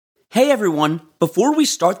Hey everyone, before we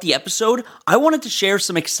start the episode, I wanted to share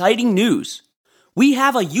some exciting news. We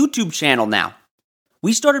have a YouTube channel now.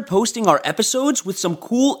 We started posting our episodes with some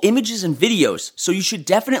cool images and videos, so you should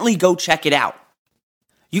definitely go check it out.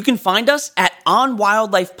 You can find us at On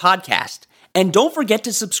Wildlife Podcast, and don't forget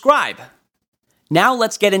to subscribe. Now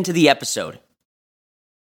let's get into the episode.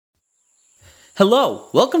 Hello,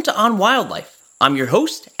 welcome to On Wildlife. I'm your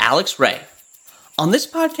host, Alex Ray. On this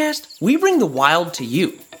podcast, we bring the wild to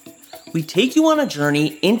you. We take you on a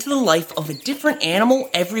journey into the life of a different animal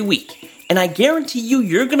every week, and I guarantee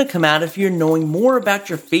you're going to come out of here knowing more about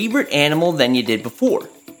your favorite animal than you did before.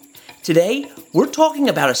 Today, we're talking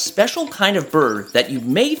about a special kind of bird that you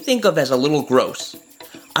may think of as a little gross.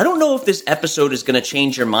 I don't know if this episode is going to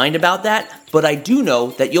change your mind about that, but I do know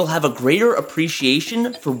that you'll have a greater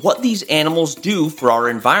appreciation for what these animals do for our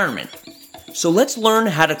environment. So let's learn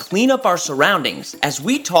how to clean up our surroundings as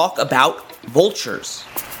we talk about vultures.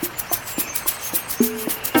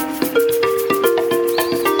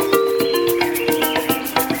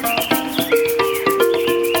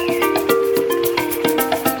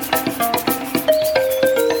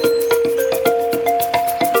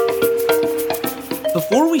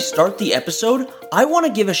 Before we start the episode, I want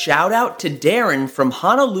to give a shout out to Darren from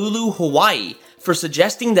Honolulu, Hawaii, for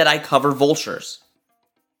suggesting that I cover vultures.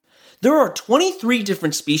 There are 23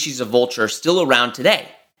 different species of vulture still around today,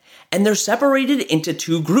 and they're separated into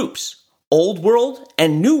two groups, Old World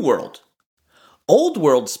and New World. Old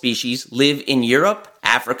World species live in Europe,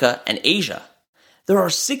 Africa, and Asia. There are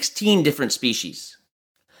 16 different species.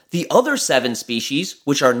 The other 7 species,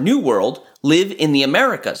 which are New World, live in the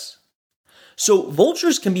Americas. So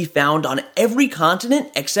vultures can be found on every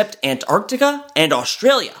continent except Antarctica and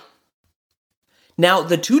Australia. Now,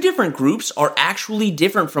 the two different groups are actually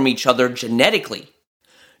different from each other genetically.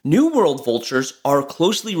 New World vultures are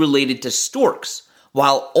closely related to storks,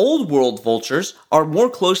 while Old World vultures are more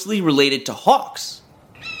closely related to hawks.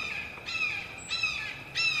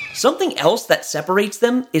 Something else that separates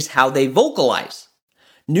them is how they vocalize.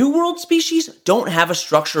 New World species don't have a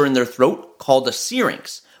structure in their throat called a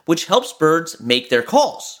syrinx, which helps birds make their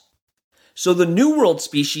calls. So the New World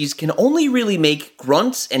species can only really make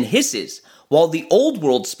grunts and hisses, while the Old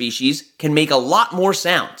World species can make a lot more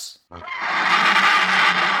sounds.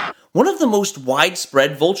 One of the most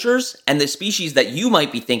widespread vultures, and the species that you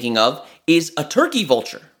might be thinking of, is a turkey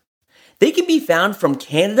vulture. They can be found from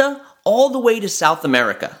Canada all the way to South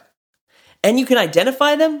America. And you can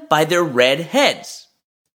identify them by their red heads.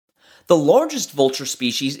 The largest vulture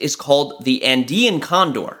species is called the Andean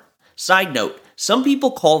condor. Side note, some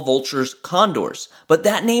people call vultures condors, but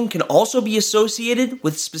that name can also be associated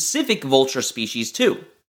with specific vulture species too.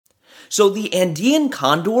 So the Andean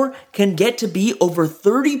condor can get to be over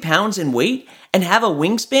 30 pounds in weight and have a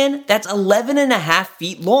wingspan that's 11.5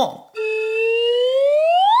 feet long.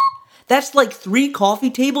 That's like 3 coffee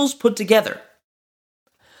tables put together.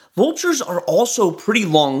 Vultures are also pretty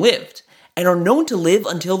long-lived, and are known to live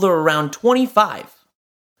until they're around 25.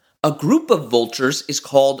 A group of vultures is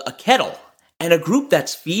called a kettle, and a group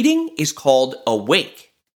that's feeding is called a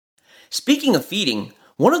wake. Speaking of feeding,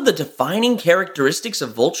 one of the defining characteristics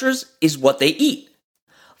of vultures is what they eat.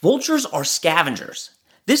 Vultures are scavengers.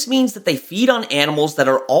 This means that they feed on animals that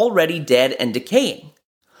are already dead and decaying.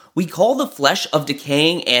 We call the flesh of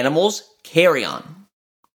decaying animals carrion.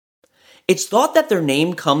 It's thought that their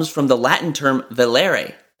name comes from the Latin term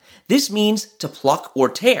velere. This means to pluck or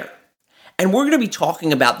tear. And we're going to be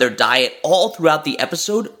talking about their diet all throughout the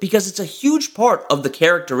episode because it's a huge part of the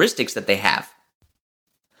characteristics that they have.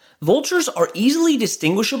 Vultures are easily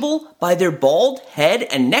distinguishable by their bald head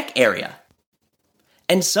and neck area.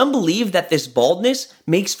 And some believe that this baldness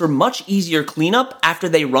makes for much easier cleanup after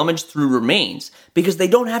they rummage through remains because they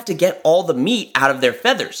don't have to get all the meat out of their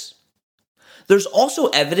feathers. There's also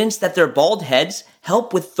evidence that their bald heads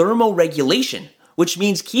help with thermoregulation, which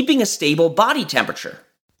means keeping a stable body temperature.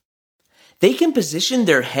 They can position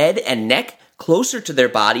their head and neck closer to their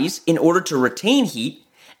bodies in order to retain heat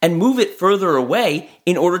and move it further away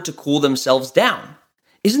in order to cool themselves down.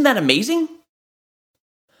 Isn't that amazing?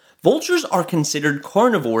 Vultures are considered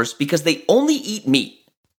carnivores because they only eat meat.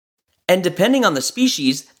 And depending on the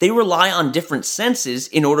species, they rely on different senses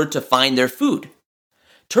in order to find their food.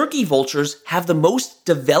 Turkey vultures have the most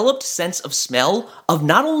developed sense of smell of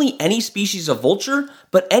not only any species of vulture,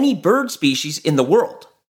 but any bird species in the world.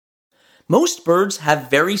 Most birds have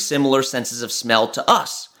very similar senses of smell to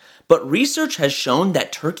us, but research has shown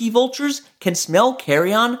that turkey vultures can smell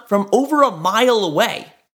carrion from over a mile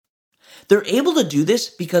away. They're able to do this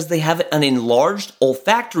because they have an enlarged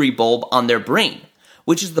olfactory bulb on their brain,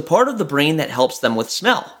 which is the part of the brain that helps them with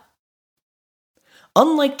smell.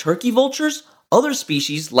 Unlike turkey vultures, other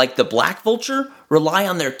species like the black vulture rely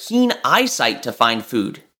on their keen eyesight to find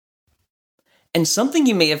food. And something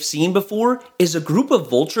you may have seen before is a group of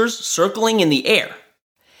vultures circling in the air.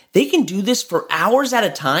 They can do this for hours at a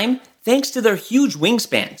time thanks to their huge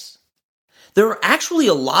wingspans. There are actually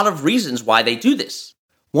a lot of reasons why they do this.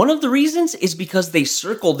 One of the reasons is because they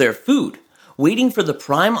circle their food, waiting for the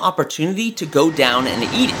prime opportunity to go down and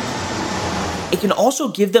eat it. It can also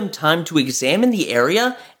give them time to examine the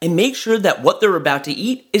area and make sure that what they're about to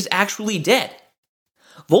eat is actually dead.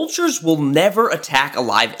 Vultures will never attack a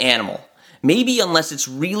live animal, maybe unless it's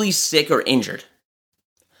really sick or injured.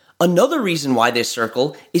 Another reason why they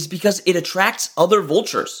circle is because it attracts other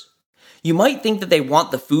vultures. You might think that they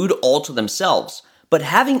want the food all to themselves, but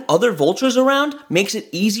having other vultures around makes it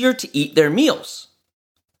easier to eat their meals.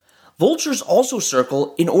 Vultures also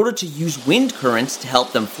circle in order to use wind currents to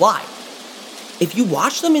help them fly. If you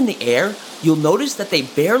watch them in the air, you'll notice that they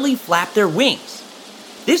barely flap their wings.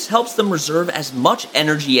 This helps them reserve as much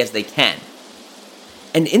energy as they can.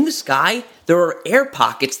 And in the sky, there are air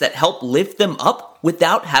pockets that help lift them up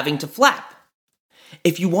without having to flap.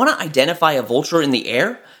 If you want to identify a vulture in the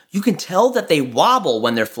air, you can tell that they wobble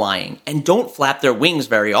when they're flying and don't flap their wings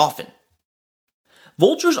very often.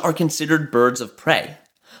 Vultures are considered birds of prey,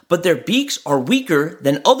 but their beaks are weaker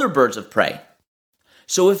than other birds of prey.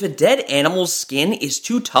 So if a dead animal's skin is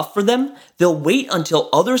too tough for them, they'll wait until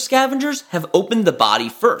other scavengers have opened the body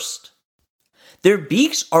first. Their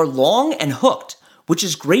beaks are long and hooked, which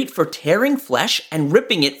is great for tearing flesh and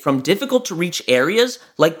ripping it from difficult to reach areas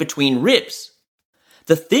like between ribs.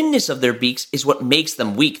 The thinness of their beaks is what makes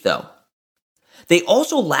them weak, though. They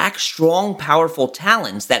also lack strong, powerful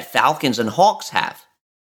talons that falcons and hawks have.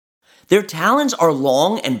 Their talons are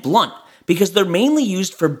long and blunt because they're mainly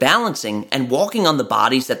used for balancing and walking on the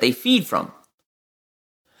bodies that they feed from.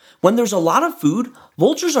 When there's a lot of food,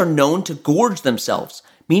 vultures are known to gorge themselves,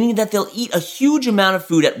 meaning that they'll eat a huge amount of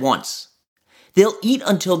food at once. They'll eat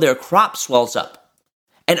until their crop swells up.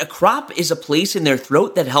 And a crop is a place in their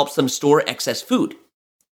throat that helps them store excess food.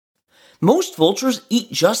 Most vultures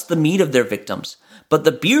eat just the meat of their victims, but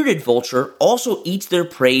the bearded vulture also eats their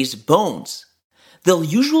prey's bones. They'll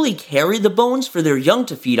usually carry the bones for their young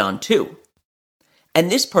to feed on too. And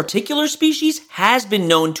this particular species has been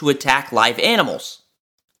known to attack live animals.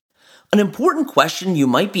 An important question you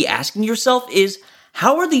might be asking yourself is,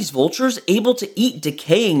 how are these vultures able to eat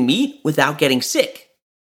decaying meat without getting sick?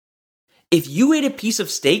 If you ate a piece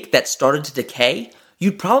of steak that started to decay,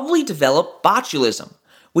 you'd probably develop botulism,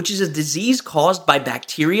 which is a disease caused by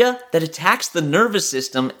bacteria that attacks the nervous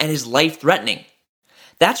system and is life-threatening.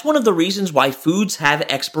 That's one of the reasons why foods have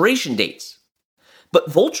expiration dates. But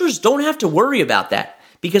vultures don't have to worry about that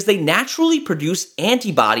because they naturally produce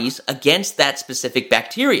antibodies against that specific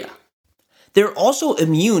bacteria. They're also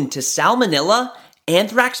immune to salmonella,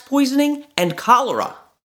 anthrax poisoning, and cholera.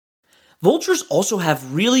 Vultures also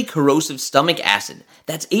have really corrosive stomach acid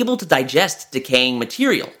that's able to digest decaying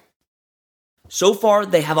material. So far,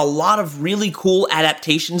 they have a lot of really cool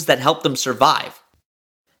adaptations that help them survive.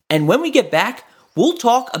 And when we get back, we'll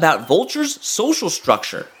talk about vultures' social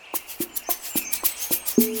structure.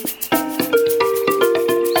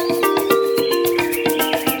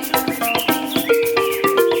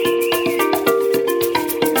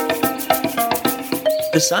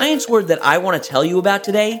 The science word that I want to tell you about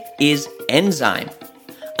today is enzyme.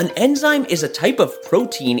 An enzyme is a type of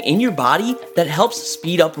protein in your body that helps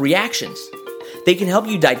speed up reactions. They can help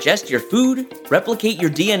you digest your food, replicate your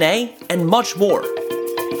DNA, and much more.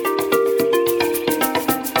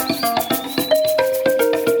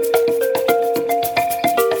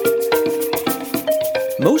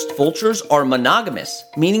 Most vultures are monogamous,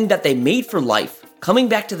 meaning that they mate for life, coming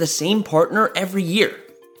back to the same partner every year.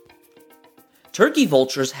 Turkey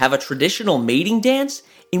vultures have a traditional mating dance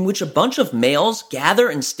in which a bunch of males gather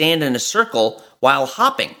and stand in a circle while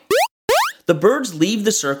hopping. The birds leave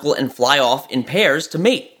the circle and fly off in pairs to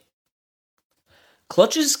mate.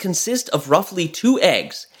 Clutches consist of roughly 2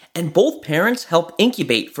 eggs, and both parents help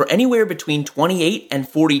incubate for anywhere between 28 and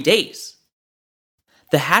 40 days.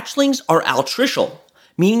 The hatchlings are altricial,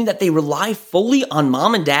 meaning that they rely fully on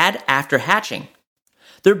mom and dad after hatching.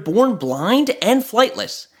 They're born blind and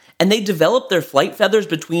flightless, and they develop their flight feathers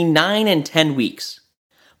between 9 and 10 weeks.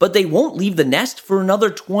 But they won't leave the nest for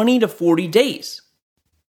another 20 to 40 days.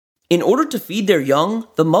 In order to feed their young,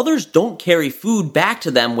 the mothers don't carry food back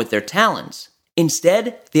to them with their talons.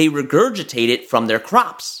 Instead, they regurgitate it from their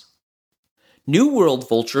crops. New World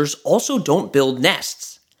vultures also don't build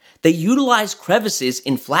nests. They utilize crevices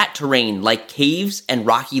in flat terrain like caves and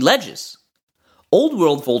rocky ledges. Old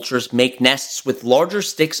World vultures make nests with larger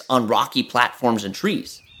sticks on rocky platforms and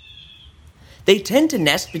trees. They tend to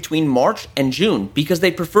nest between March and June because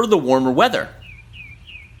they prefer the warmer weather.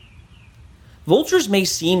 Vultures may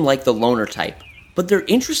seem like the loner type, but they're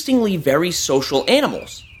interestingly very social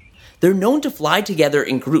animals. They're known to fly together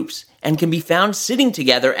in groups and can be found sitting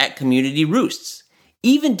together at community roosts.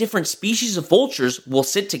 Even different species of vultures will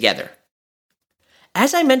sit together.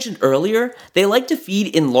 As I mentioned earlier, they like to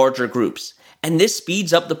feed in larger groups, and this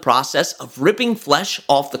speeds up the process of ripping flesh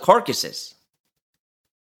off the carcasses.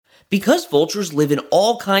 Because vultures live in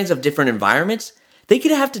all kinds of different environments, they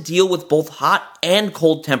could have to deal with both hot and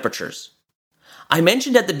cold temperatures. I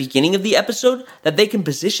mentioned at the beginning of the episode that they can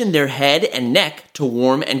position their head and neck to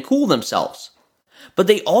warm and cool themselves. But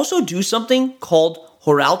they also do something called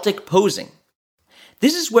horaltic posing.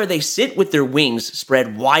 This is where they sit with their wings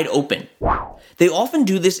spread wide open. They often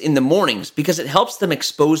do this in the mornings because it helps them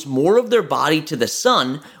expose more of their body to the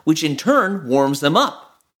sun, which in turn warms them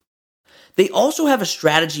up. They also have a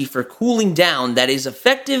strategy for cooling down that is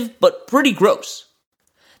effective but pretty gross.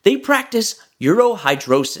 They practice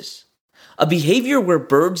urohydrosis, a behavior where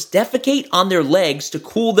birds defecate on their legs to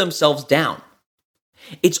cool themselves down.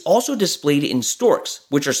 It's also displayed in storks,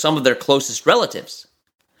 which are some of their closest relatives.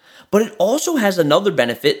 But it also has another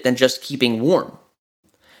benefit than just keeping warm.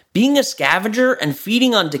 Being a scavenger and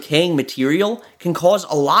feeding on decaying material can cause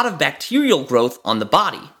a lot of bacterial growth on the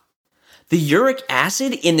body. The uric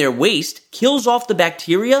acid in their waste kills off the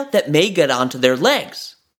bacteria that may get onto their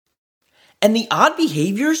legs. And the odd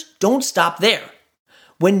behaviors don't stop there.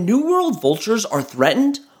 When New World vultures are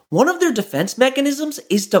threatened, one of their defense mechanisms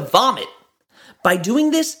is to vomit. By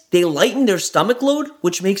doing this, they lighten their stomach load,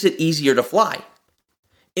 which makes it easier to fly.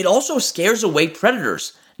 It also scares away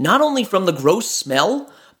predators, not only from the gross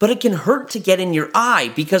smell, but it can hurt to get in your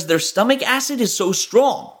eye because their stomach acid is so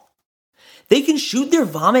strong. They can shoot their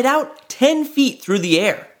vomit out 10 feet through the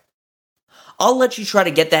air. I'll let you try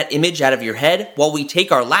to get that image out of your head while we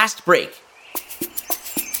take our last break.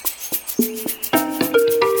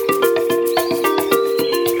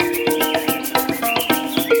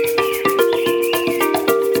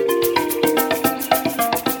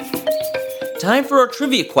 Time for our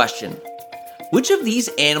trivia question. Which of these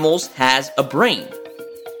animals has a brain?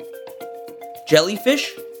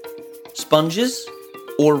 Jellyfish, sponges,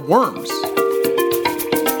 or worms?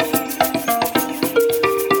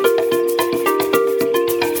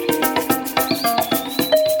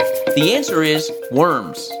 The answer is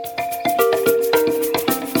worms.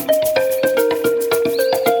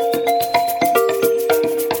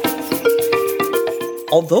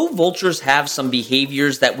 Although vultures have some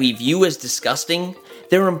behaviors that we view as disgusting,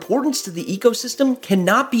 their importance to the ecosystem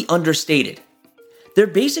cannot be understated. They're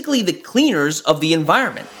basically the cleaners of the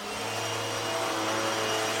environment.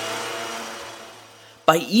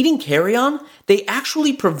 By eating carrion, they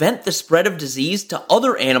actually prevent the spread of disease to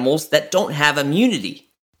other animals that don't have immunity.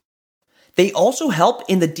 They also help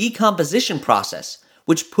in the decomposition process,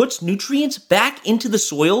 which puts nutrients back into the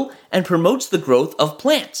soil and promotes the growth of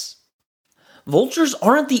plants. Vultures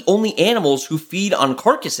aren't the only animals who feed on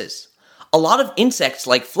carcasses. A lot of insects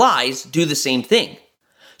like flies do the same thing.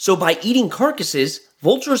 So by eating carcasses,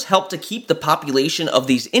 vultures help to keep the population of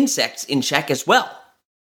these insects in check as well.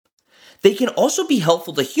 They can also be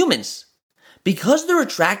helpful to humans. Because they're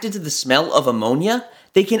attracted to the smell of ammonia,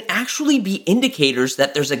 they can actually be indicators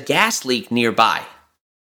that there's a gas leak nearby.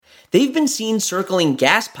 They've been seen circling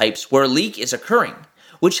gas pipes where a leak is occurring,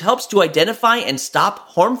 which helps to identify and stop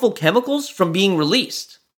harmful chemicals from being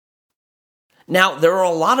released. Now, there are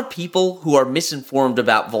a lot of people who are misinformed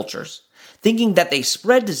about vultures, thinking that they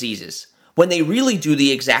spread diseases, when they really do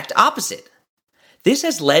the exact opposite. This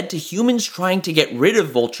has led to humans trying to get rid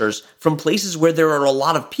of vultures from places where there are a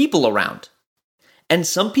lot of people around. And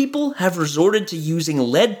some people have resorted to using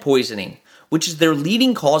lead poisoning, which is their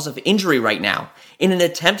leading cause of injury right now, in an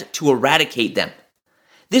attempt to eradicate them.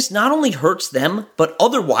 This not only hurts them, but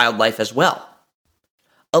other wildlife as well.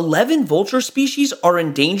 11 vulture species are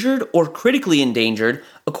endangered or critically endangered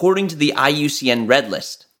according to the IUCN Red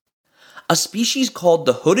List. A species called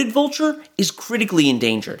the hooded vulture is critically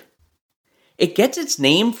endangered. It gets its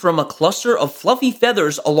name from a cluster of fluffy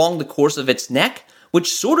feathers along the course of its neck,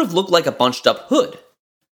 which sort of look like a bunched up hood.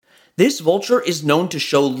 This vulture is known to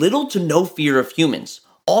show little to no fear of humans,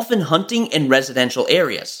 often hunting in residential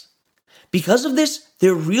areas. Because of this,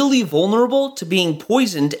 they're really vulnerable to being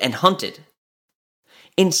poisoned and hunted.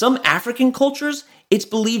 In some African cultures, it's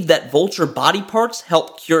believed that vulture body parts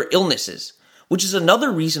help cure illnesses, which is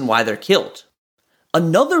another reason why they're killed.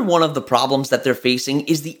 Another one of the problems that they're facing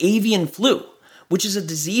is the avian flu, which is a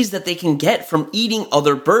disease that they can get from eating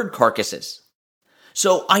other bird carcasses.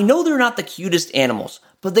 So I know they're not the cutest animals,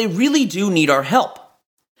 but they really do need our help.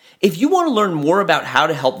 If you want to learn more about how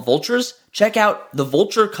to help vultures, check out the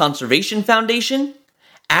Vulture Conservation Foundation,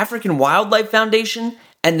 African Wildlife Foundation,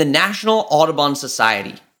 and the National Audubon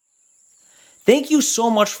Society. Thank you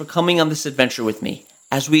so much for coming on this adventure with me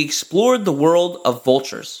as we explored the world of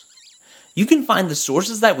vultures. You can find the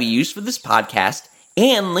sources that we use for this podcast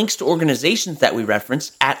and links to organizations that we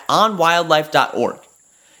reference at onwildlife.org.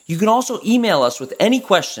 You can also email us with any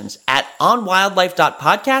questions at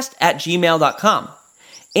onwildlife.podcast@gmail.com.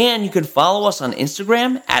 And you can follow us on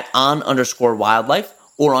Instagram at on_wildlife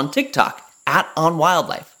or on TikTok at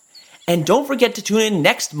onwildlife. And don't forget to tune in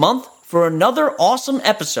next month for another awesome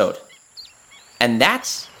episode. And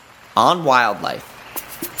that's On Wildlife.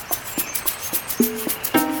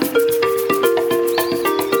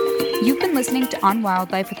 You've been listening to On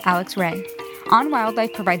Wildlife with Alex Ray. On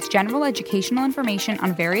Wildlife provides general educational information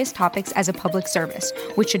on various topics as a public service,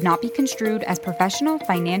 which should not be construed as professional,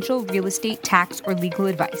 financial, real estate, tax, or legal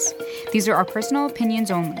advice. These are our personal opinions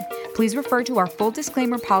only. Please refer to our full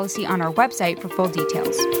disclaimer policy on our website for full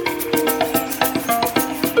details.